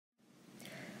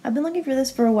I've been looking for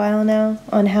this for a while now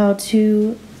on how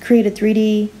to create a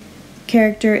 3D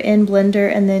character in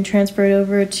Blender and then transfer it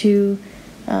over to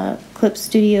Clip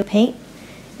Studio Paint.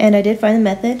 And I did find the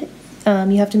method.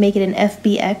 You have to make it an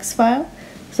FBX file.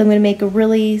 So I'm going to make a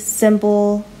really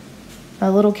simple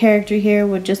little character here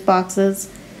with just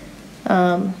boxes,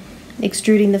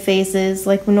 extruding the faces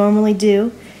like we normally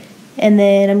do. And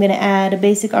then I'm going to add a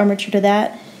basic armature to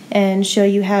that and show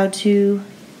you how to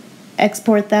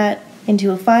export that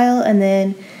into a file and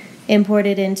then import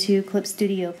it into Clip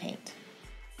Studio Paint.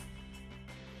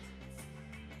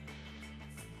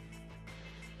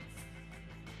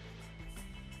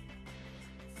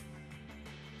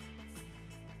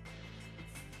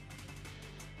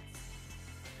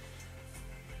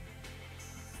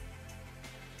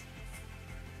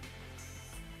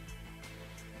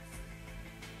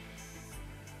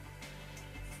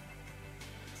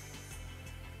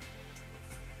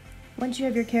 Once you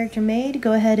have your character made,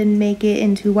 go ahead and make it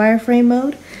into wireframe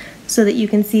mode so that you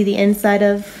can see the inside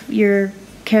of your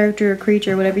character or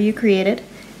creature, whatever you created.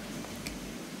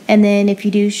 And then if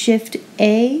you do Shift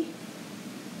A,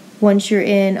 once you're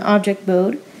in object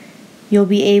mode, you'll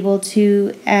be able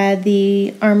to add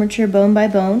the armature bone by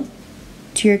bone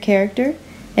to your character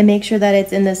and make sure that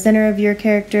it's in the center of your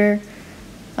character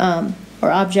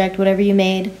or object, whatever you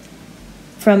made,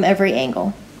 from every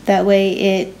angle. That way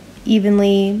it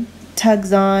evenly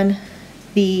tugs on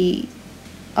the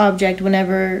object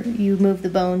whenever you move the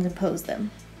bones and pose them.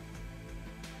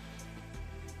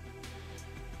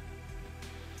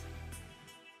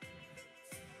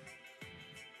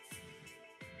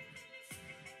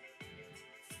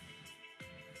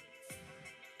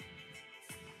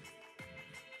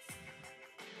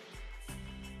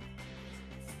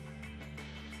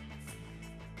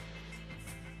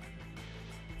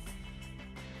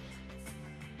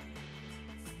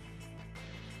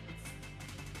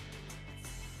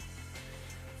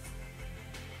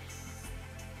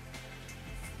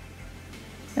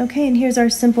 Okay, and here's our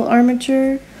simple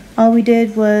armature. All we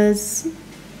did was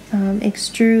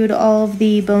extrude all of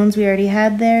the bones we already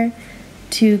had there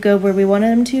to go where we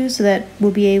wanted them to, so that we'll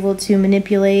be able to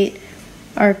manipulate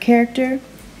our character.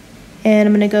 And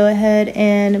I'm going to go ahead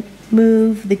and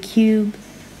move the cube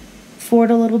forward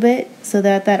a little bit so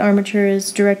that that armature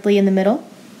is directly in the middle.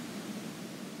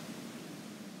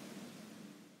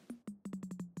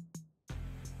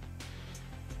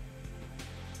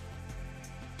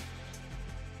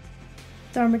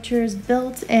 The armature is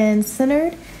built and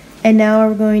centered, and now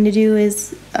what we're going to do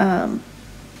is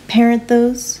parent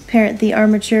the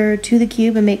armature to the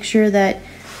cube and make sure that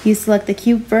you select the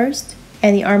cube first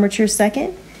and the armature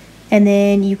second, and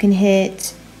then you can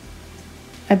hit,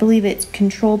 I believe it's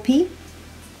Control P,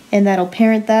 and that'll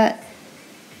parent that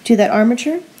to that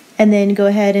armature, and then go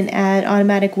ahead and add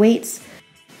automatic weights.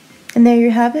 And there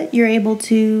you have it. You're able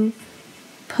to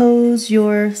pose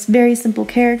your very simple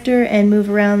character and move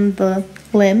around the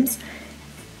limbs.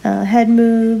 Head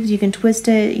moves, you can twist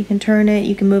it, you can turn it,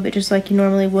 you can move it just like you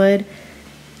normally would.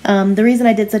 The reason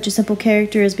I did such a simple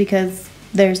character is because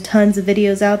there's tons of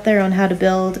videos out there on how to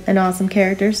build an awesome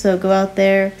character, so go out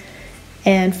there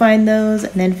and find those,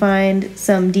 and then find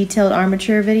some detailed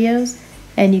armature videos,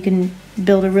 and you can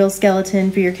build a real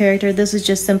skeleton for your character. This is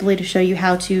just simply to show you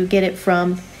how to get it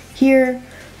from here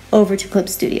over to Clip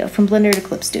Studio, from Blender to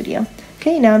Clip Studio.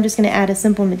 Okay, now I'm just going to add a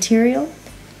simple material.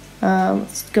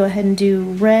 Let's go ahead and do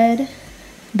red.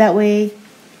 That way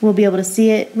we'll be able to see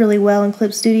it really well in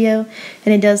Clip Studio,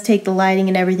 and it does take the lighting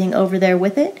and everything over there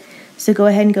with it. So go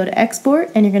ahead and go to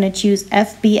Export, and you're going to choose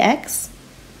FBX,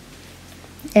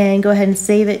 and go ahead and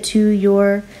save it to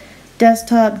your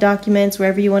desktop, documents,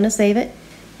 wherever you want to save it,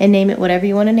 and name it whatever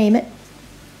you want to name it.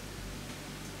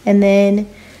 And then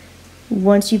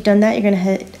once you've done that, you're going to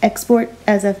hit Export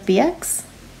as FBX,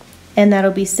 and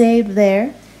that'll be saved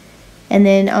there. And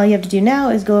then all you have to do now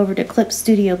is go over to Clip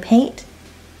Studio Paint,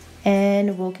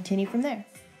 and we'll continue from there.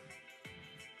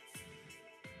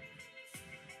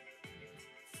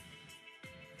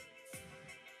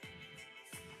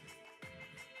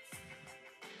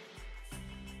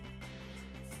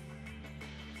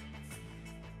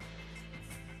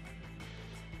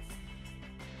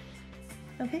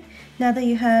 Okay, now that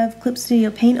you have Clip Studio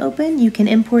Paint open, you can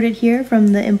import it here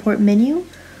from the import menu,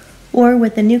 or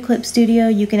with the new Clip Studio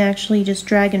you can actually just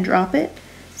drag and drop it.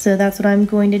 So that's what I'm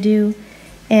going to do.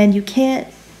 And you can't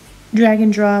drag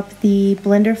and drop the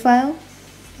Blender file.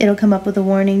 It'll come up with a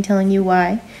warning telling you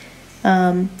why.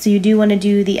 So you do want to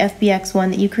do the FBX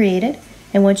one that you created,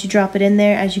 and once you drop it in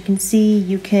there, as you can see,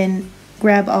 you can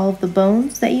grab all of the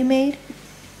bones that you made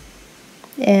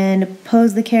and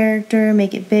pose the character,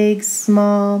 make it big,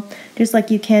 small, just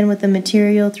like you can with the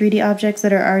material 3D objects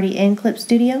that are already in Clip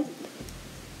Studio.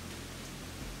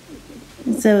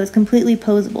 So it's completely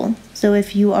posable. So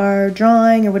if you are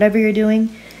drawing or whatever you're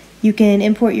doing, you can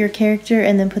import your character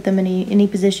and then put them in any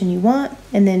position you want,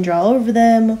 and then draw over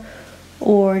them,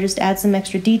 or just add some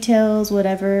extra details,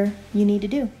 whatever you need to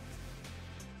do.